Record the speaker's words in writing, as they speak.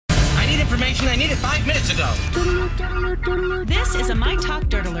information I needed 5 minutes ago. This is a My Talk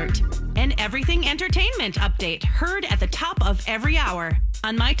Dirt Alert, an everything entertainment update heard at the top of every hour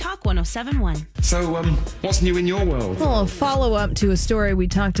on My Talk 107.1. So, what's new in your world? Well, a follow-up to a story we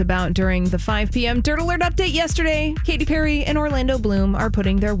talked about during the 5 p.m. Dirt Alert update yesterday. Katy Perry and Orlando Bloom are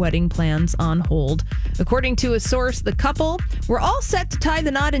putting their wedding plans on hold. According to a source, the couple were all set to tie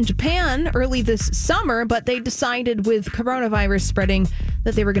the knot in Japan early this summer, but they decided with coronavirus spreading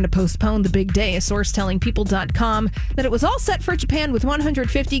that they were going to postpone the big day. A source telling People.com that it was all set for Japan with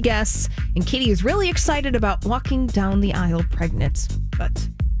 150 guests, and Katy is really excited about walking down the aisle pregnant. But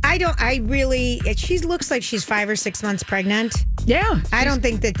she looks like she's 5 or 6 months pregnant. yeah, I don't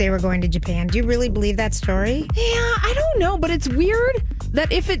think that they were going to Japan. Do you really believe that story? Yeah, I don't know, but it's weird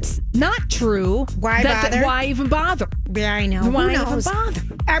that if it's not true, Why bother? Why even bother? Yeah, I know. Why Who even knows? bother?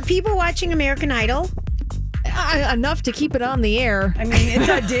 Are people watching American Idol? Enough to keep it on the air. I mean, it's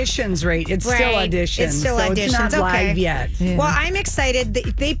auditions, right? It's still Right. auditions. It's still so It's not auditions, okay. live yet. Yeah. Well, I'm excited.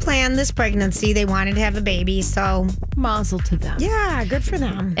 They planned this pregnancy. They wanted to have a baby. So, Mazel to them. yeah, good for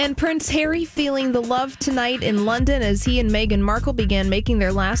them. And Prince Harry feeling the love tonight in London as he and Meghan Markle began making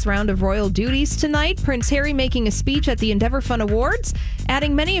their last round of royal duties tonight. Prince Harry making a speech at the Endeavour Fun Awards,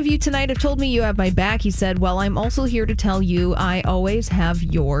 adding, "Many of you tonight have told me you have my back." He said, "Well, I'm also here to tell you I always have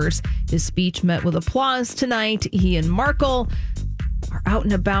yours." His speech met with applause tonight. He and Markle are out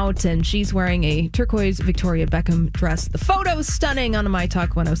and about, and she's wearing a turquoise Victoria Beckham dress. The photo's stunning on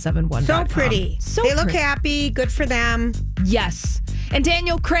MyTalk1071.com. So pretty. So they look pretty. happy. Good for them. Yes. And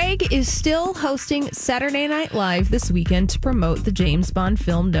Daniel Craig is still hosting Saturday Night Live this weekend to promote the James Bond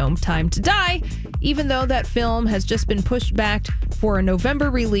film No Time to Die, even though that film has just been pushed back for a November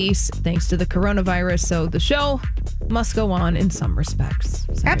release thanks to the coronavirus. So the show must go on in some respects.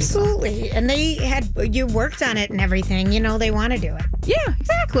 So Absolutely. And you worked on it and everything. You know, they want to do it. yeah,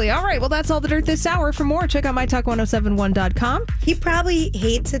 exactly. All right. Well, that's all the dirt this hour. For more, check out mytalk1071.com. He probably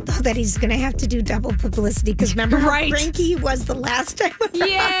hates it, though, that he's going to have to do double publicity. Because remember how Right. cranky he was the last time?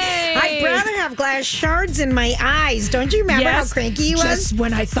 Yay! I'd rather have glass shards in my eyes. Don't you remember how cranky he was? Just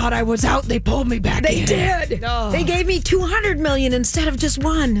when I thought I was out, they pulled me back They in. did. Oh. They gave me $200 million instead of just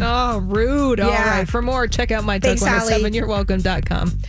one. Oh, rude. All Yeah. right. For more, check out Thanks, Allie. mytalk1071you'rewelcome.com.